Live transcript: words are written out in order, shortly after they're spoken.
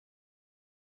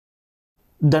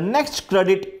The next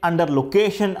credit under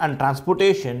location and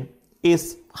transportation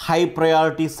is high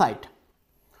priority site.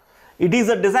 It is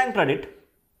a design credit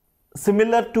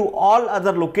similar to all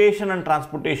other location and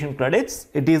transportation credits.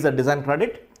 It is a design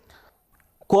credit.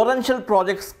 Corential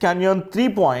projects can earn 3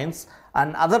 points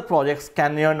and other projects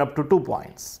can earn up to 2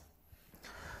 points.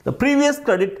 The previous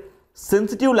credit,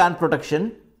 sensitive land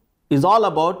protection, is all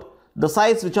about the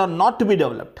sites which are not to be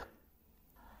developed,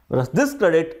 whereas this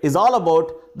credit is all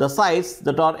about the sites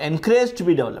that are encouraged to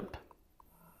be developed.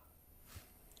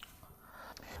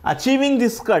 Achieving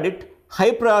this credit,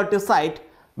 high priority site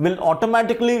will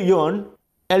automatically earn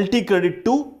LT credit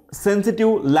to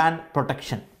sensitive land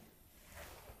protection.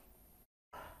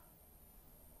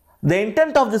 The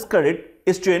intent of this credit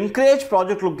is to encourage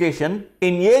project location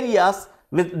in areas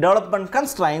with development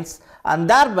constraints and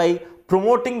thereby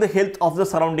promoting the health of the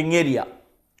surrounding area.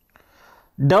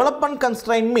 Development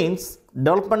constraint means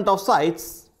development of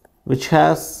sites which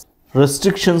has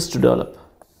restrictions to develop.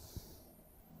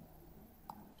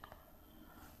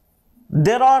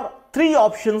 There are 3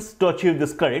 options to achieve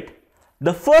this credit.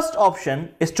 The first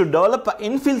option is to develop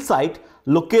an infill site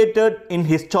located in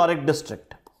historic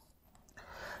district.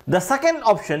 The second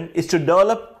option is to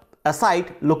develop a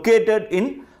site located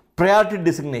in priority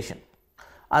designation.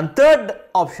 And third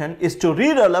option is to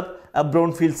redevelop a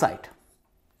brownfield site.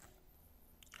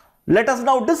 Let us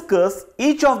now discuss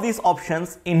each of these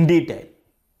options in detail.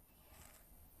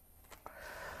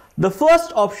 The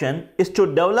first option is to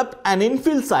develop an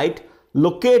infill site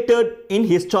located in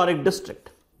historic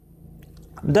district.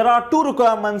 There are 2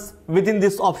 requirements within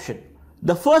this option.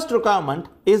 The first requirement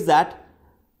is that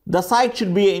the site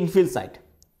should be an infill site.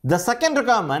 The second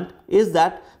requirement is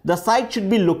that the site should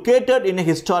be located in a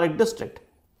historic district.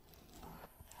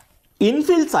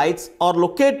 Infill sites are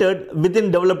located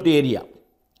within developed area.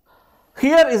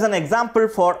 Here is an example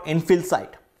for infill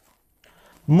site.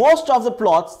 Most of the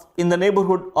plots in the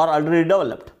neighborhood are already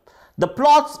developed. The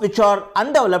plots which are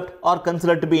undeveloped are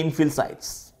considered to be infill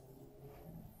sites.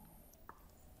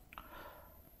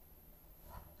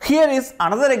 Here is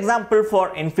another example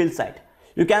for infill site.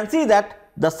 You can see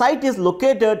that the site is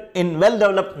located in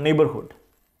well-developed neighborhood.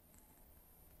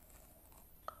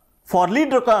 For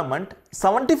LEED requirement,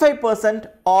 75%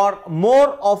 or more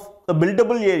of the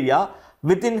buildable area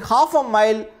within half a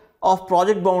mile of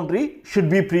project boundary should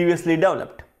be previously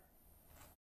developed.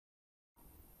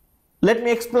 Let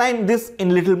me explain this in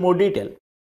little more detail.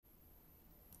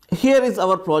 Here is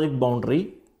our project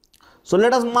boundary. So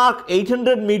let us mark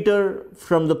 800 meter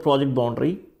from the project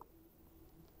boundary.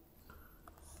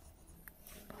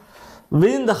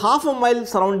 Within the half a mile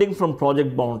surrounding from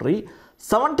project boundary,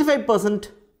 75%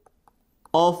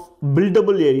 of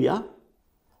buildable area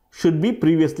should be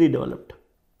previously developed.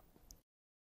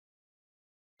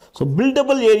 So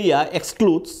buildable area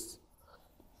excludes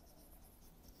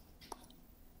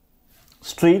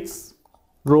streets,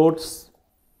 roads,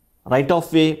 right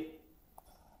of way,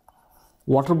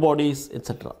 water bodies,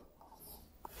 etc.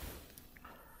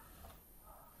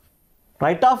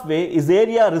 Right of way is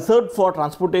area reserved for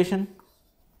transportation,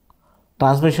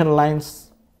 transmission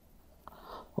lines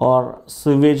or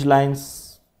sewage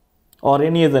lines or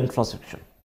any other infrastructure.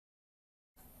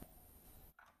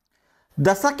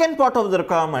 The second part of the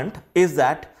requirement is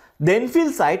that the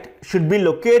infill site should be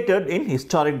located in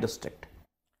historic district.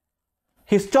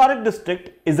 Historic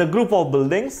district is a group of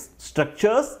buildings,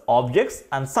 structures, objects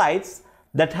and sites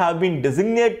that have been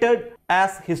designated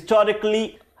as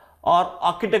historically or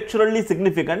architecturally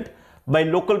significant by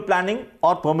local planning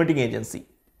or permitting agency.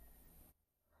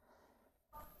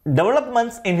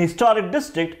 Developments in historic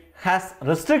district has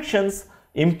restrictions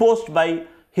imposed by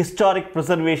Historic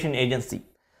Preservation Agency.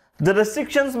 The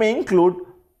restrictions may include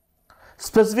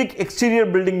specific exterior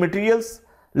building materials,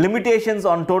 limitations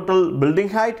on total building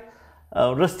height,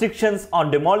 restrictions on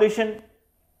demolition.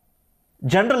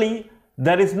 Generally,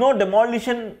 there is no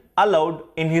demolition allowed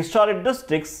in historic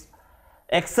districts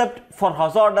except for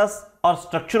hazardous or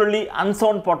structurally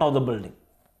unsound part of the building.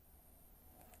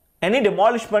 Any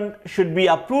demolishment should be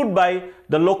approved by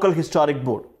the local historic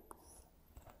board.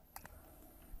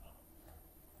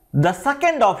 The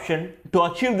second option to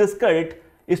achieve this credit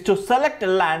is to select a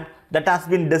land that has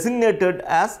been designated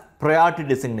as priority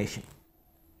designation.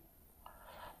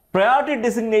 Priority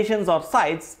designations are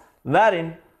sites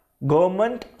wherein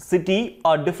government, city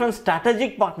or different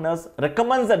strategic partners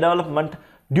recommends the development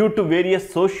due to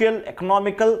various social,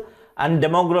 economical and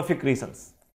demographic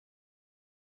reasons.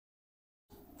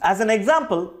 As an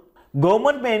example,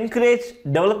 government may encourage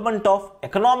development of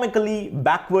economically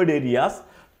backward areas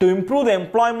to improve the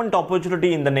employment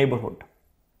opportunity in the neighborhood.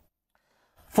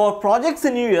 For projects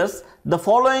in US, the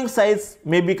following sites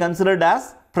may be considered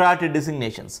as priority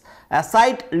designations: a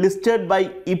site listed by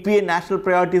EPA National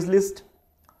Priorities List,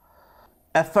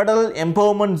 a Federal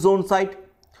Empowerment Zone site,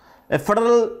 a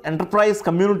Federal Enterprise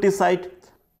Community site,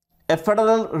 a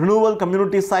Federal Renewable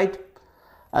Community site,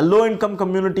 a low income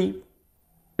community,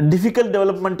 a difficult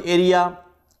development area,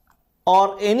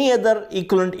 or any other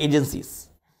equivalent agencies.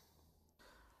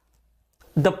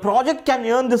 The project can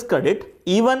earn this credit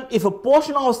even if a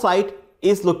portion of a site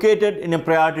is located in a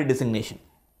priority designation.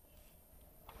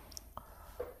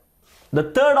 The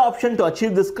third option to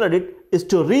achieve this credit is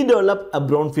to redevelop a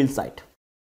brownfield site.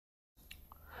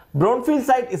 Brownfield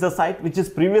site is a site which is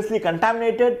previously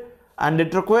contaminated and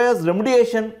it requires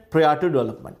remediation prior to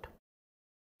development.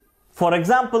 For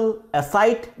example, a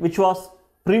site which was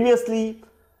previously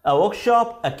a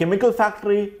workshop, a chemical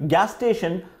factory, gas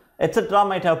station, etc.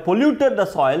 might have polluted the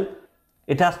soil.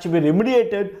 It has to be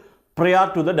remediated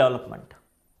prior to the development.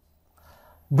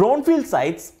 Brownfield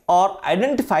sites are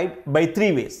identified by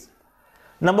three ways.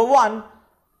 Number one,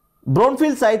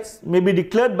 brownfield sites may be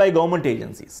declared by government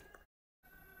agencies.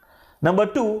 Number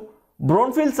two,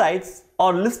 brownfield sites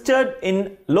are listed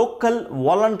in local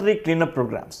voluntary cleanup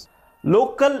programs.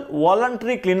 Local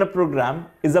voluntary cleanup program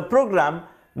is a program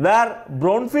where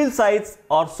brownfield sites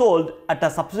are sold at a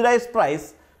subsidized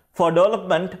price for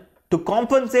development to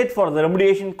compensate for the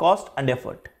remediation cost and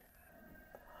effort.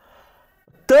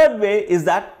 Third way is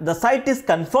that the site is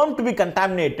confirmed to be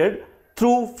contaminated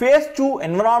through Phase 2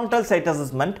 environmental site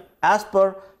assessment as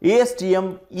per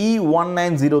ASTM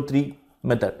E1903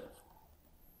 method.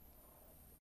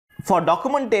 For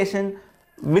documentation,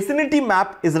 vicinity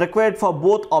map is required for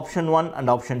both option 1 and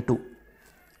option 2.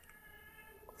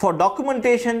 For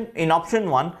documentation in option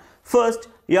 1, first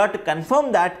you have to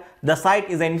confirm that the site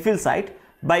is an infill site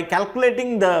by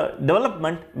calculating the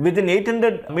development within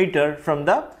 800 meter from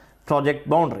the project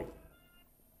boundary.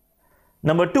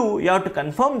 Number 2, you have to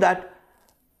confirm that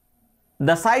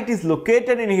the site is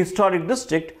located in a historic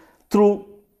district through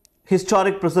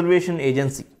Historic Preservation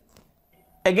Agency.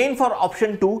 Again, for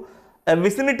option 2, a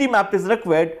vicinity map is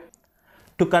required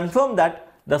to confirm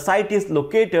that the site is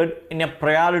located in a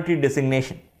priority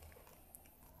designation.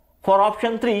 For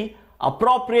option 3,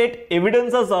 appropriate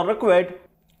evidences are required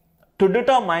to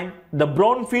determine the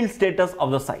brownfield status of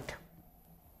the site.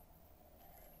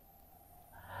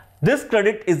 This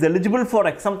credit is eligible for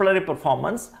exemplary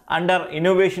performance under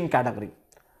innovation category.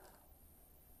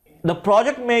 The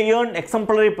project may earn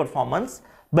exemplary performance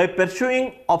by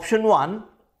pursuing option 1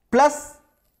 plus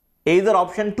either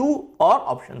option 2 or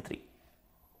option 3.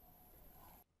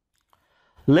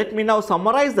 Let me now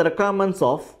summarize the requirements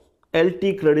of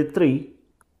LT Credit 3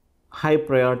 high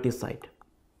priority site.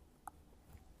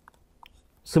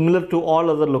 Similar to all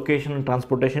other location and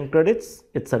transportation credits,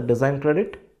 it's a design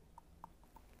credit.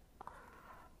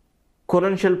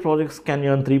 Currential projects can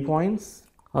earn 3 points,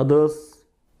 others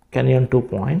can earn 2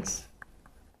 points.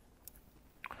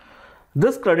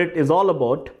 This credit is all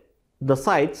about the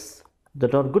sites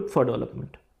that are good for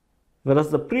development, whereas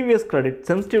the previous credit,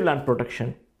 sensitive land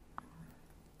protection,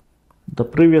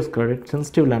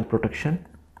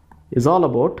 is all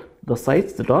about the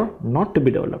sites that are not to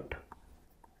be developed.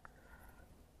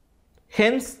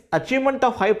 Hence, achievement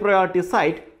of high priority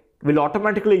site will also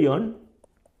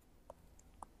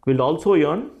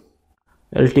earn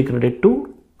LT credit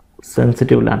to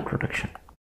sensitive land protection.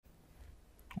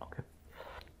 Okay.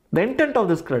 The intent of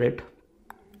this credit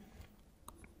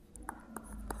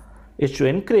is to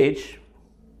encourage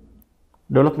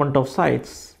development of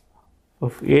sites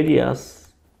of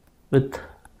areas with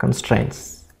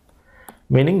constraints,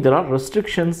 meaning there are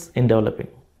restrictions in developing,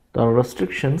 there are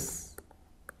restrictions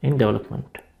in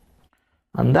development,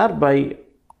 and thereby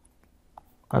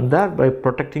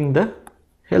protecting the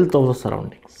health of the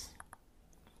surroundings.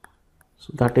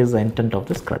 So that is the intent of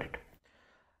this credit.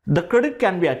 The credit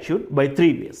can be achieved by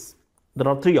 3 ways. There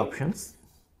are 3 options.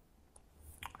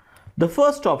 The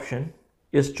first option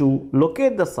is to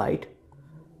locate the site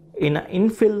in an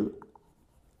infill.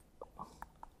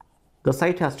 The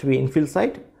site has to be infill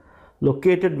site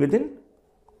located within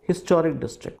historic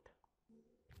district.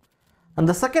 And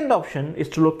the second option is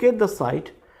to locate the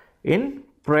site in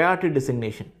priority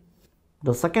designation.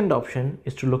 The second option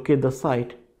is to locate the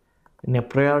site in a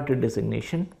priority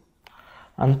designation.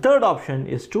 And third option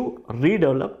is to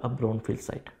redevelop a brownfield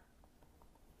site.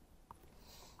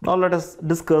 Now let us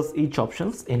discuss each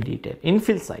options in detail.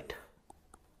 Infill site.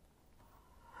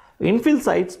 Infill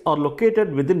sites are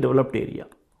located within developed area.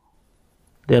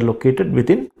 They are located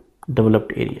within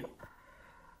developed area.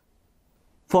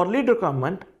 For LEED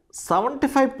requirement,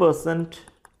 75%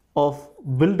 of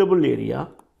buildable area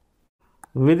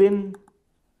within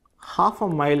half a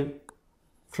mile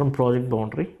from project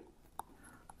boundary,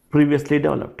 previously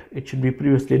developed. It should be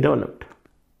previously developed.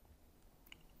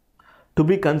 To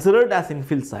be considered as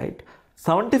infill site,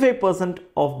 75%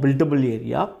 of buildable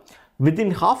area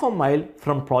within half a mile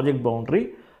from project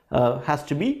boundary has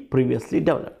to be previously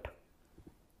developed.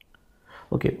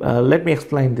 Okay, let me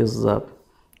explain this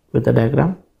with a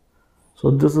diagram.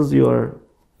 So this is your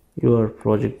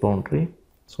project boundary.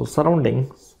 So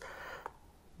surroundings,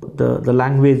 the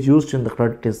language used in the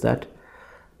credit is that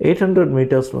 800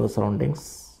 meters from the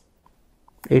surroundings,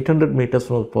 800 meters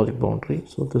from the project boundary.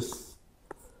 So this,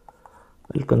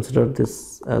 I'll consider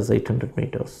this as 800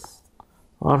 meters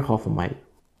or half a mile.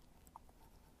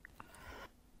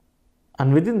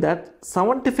 And within that,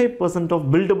 75% of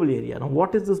buildable area. Now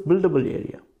what is this buildable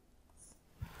area?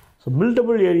 So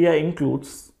buildable area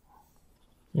includes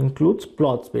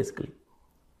plots, basically.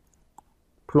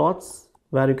 Plots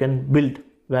where you can build,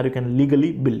 where you can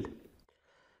legally build.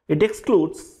 It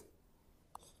excludes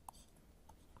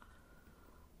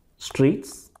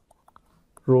streets,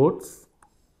 roads,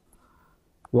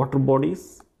 water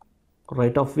bodies,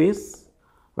 right of ways.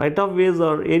 Right of ways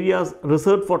are areas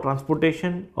reserved for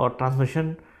transportation or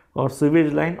transmission or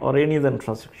sewage line or any other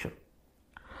infrastructure.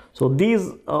 So these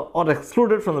are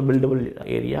excluded from the buildable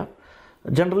area.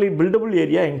 Generally, buildable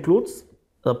area includes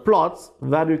plots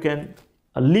where you can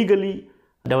legally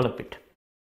develop it.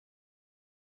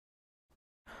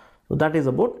 So that is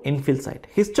about infill site.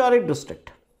 Historic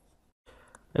district.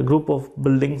 A group of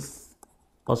buildings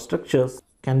or structures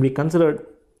can be considered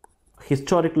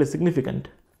historically significant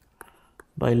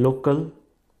by local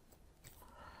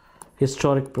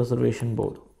historic preservation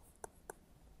board.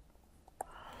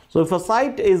 So if a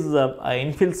site is an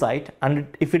infill site and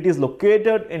if it is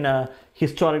located in a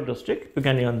historic district, you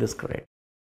can earn this credit.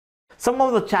 Some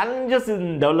of the challenges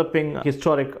in developing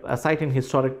a site in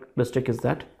historic district is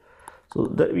that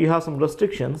we have some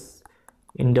restrictions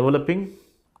in developing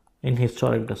in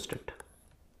historic district.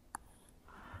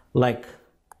 Like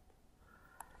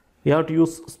you have to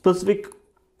use specific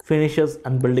finishes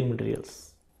and building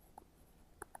materials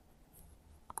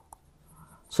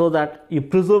so that you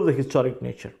preserve the historic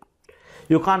nature.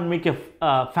 You can't make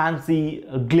a fancy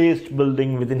glazed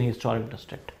building within historic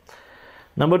district.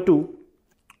 Number two,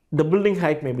 the building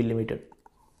height may be limited,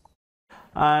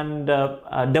 and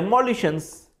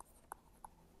demolitions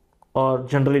are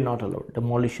generally not allowed.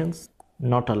 Demolitions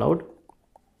not allowed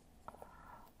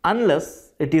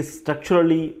unless it is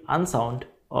structurally unsound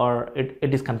or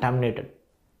it is contaminated,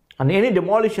 and any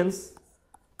demolitions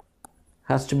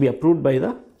has to be approved by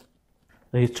the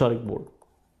historic board.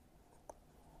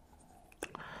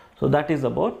 So that is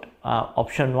about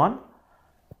option 1,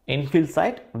 infill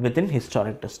site within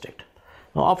historic district.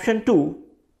 Now option 2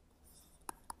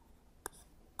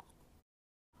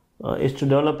 is to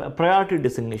develop a priority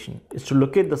designation, is to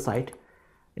locate the site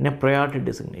in a priority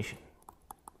designation.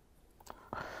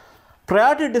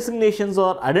 Priority designations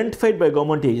are identified by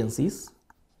government agencies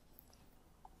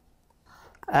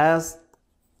as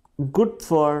good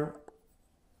for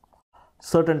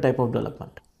certain type of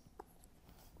development.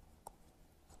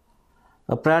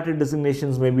 Priority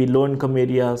designations may be low income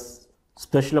areas,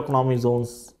 special economic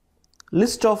zones.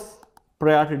 List of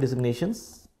priority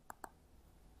designations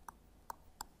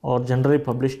are generally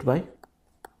published by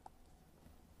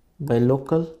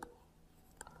local,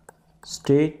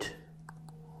 state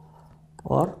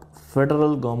or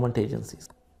federal government agencies.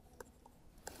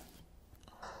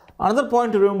 Another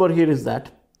point to remember here is that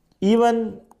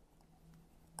even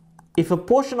if a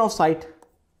portion of site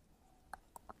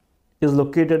is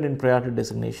located in priority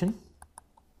designation,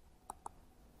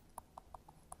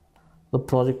 the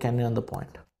project can earn the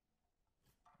point.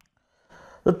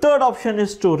 The third option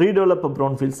is to redevelop a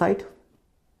brownfield site.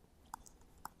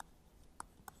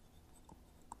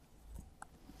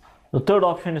 The third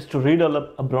option is to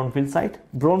redevelop a brownfield site.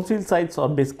 Brownfield sites are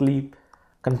basically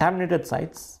contaminated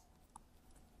sites,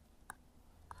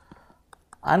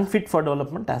 unfit for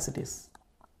development as it is.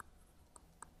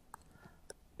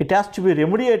 It has to be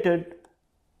remediated.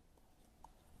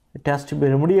 It has to be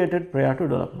remediated prior to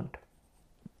development.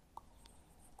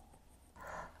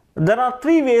 There are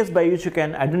 3 ways by which you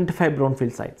can identify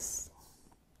brownfield sites.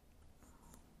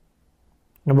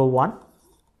 Number 1,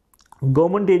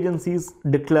 government agencies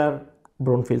declare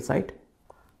brownfield site,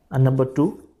 and number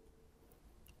 2,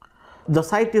 the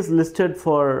site is listed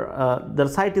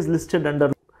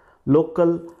under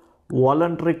local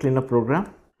voluntary cleanup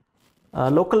program.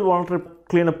 Local voluntary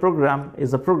cleanup program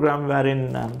is a program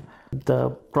wherein the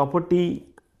property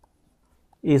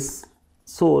is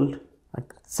sold at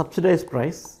subsidized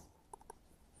price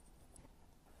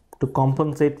to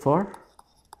compensate for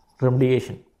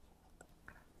remediation.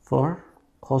 For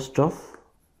cost of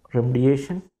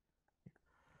remediation.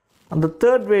 And the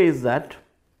third way is that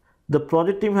the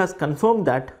project team has confirmed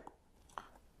that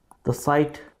the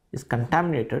site is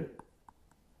contaminated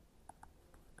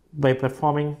by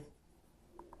performing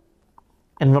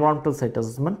environmental site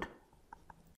assessment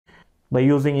by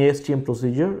using ASTM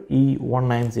procedure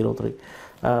E1903.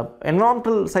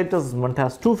 Environmental site assessment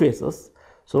has two phases.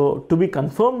 So to be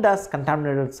confirmed as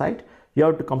contaminated site, you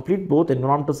have to complete both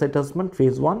environmental site assessment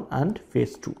phase 1 and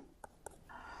phase 2.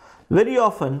 Very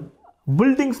often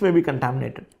buildings may be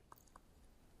contaminated.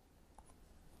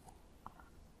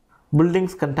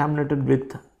 Buildings contaminated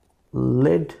with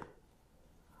lead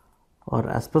or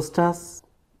asbestos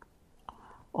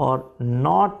are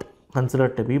not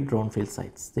considered to be brownfield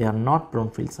sites. They are not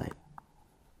brownfield sites.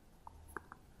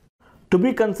 To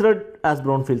be considered as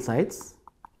brownfield sites,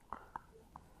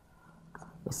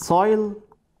 the soil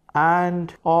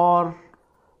and or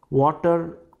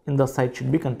water in the site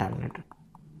should be contaminated.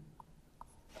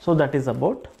 So that is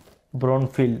about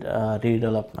brownfield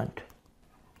redevelopment.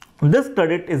 This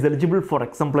credit is eligible for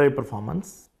exemplary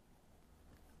performance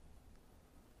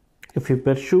if you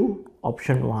pursue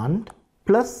option 1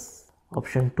 plus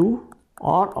option 2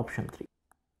 or option 3.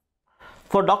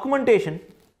 For documentation,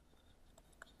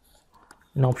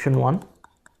 in option 1,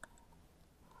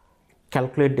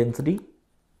 calculate density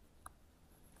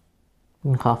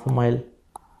in half a mile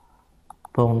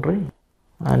boundary,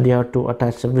 and you have to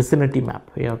attach the vicinity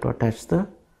map. You have to attach the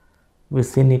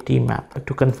vicinity map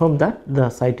to confirm that the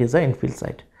site is an infill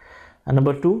site. And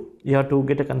number 2, you have to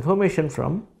get a confirmation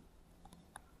from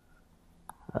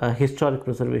a historic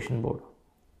preservation board.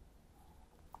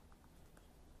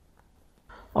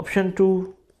 Option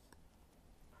 2,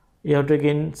 you have to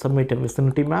again submit a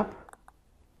vicinity map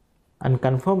and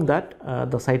confirm that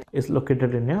the site is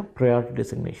located in a priority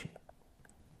designation.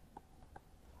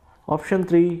 Option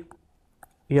 3,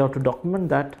 you have to document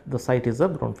that the site is a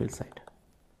brownfield site,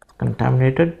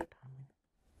 contaminated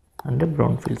and a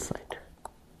brownfield site.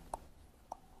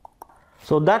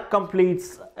 So that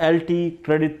completes LT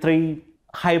Credit 3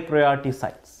 high priority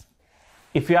sites.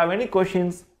 If you have any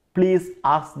questions, please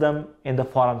ask them in the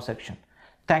forum section.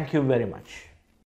 Thank you very much.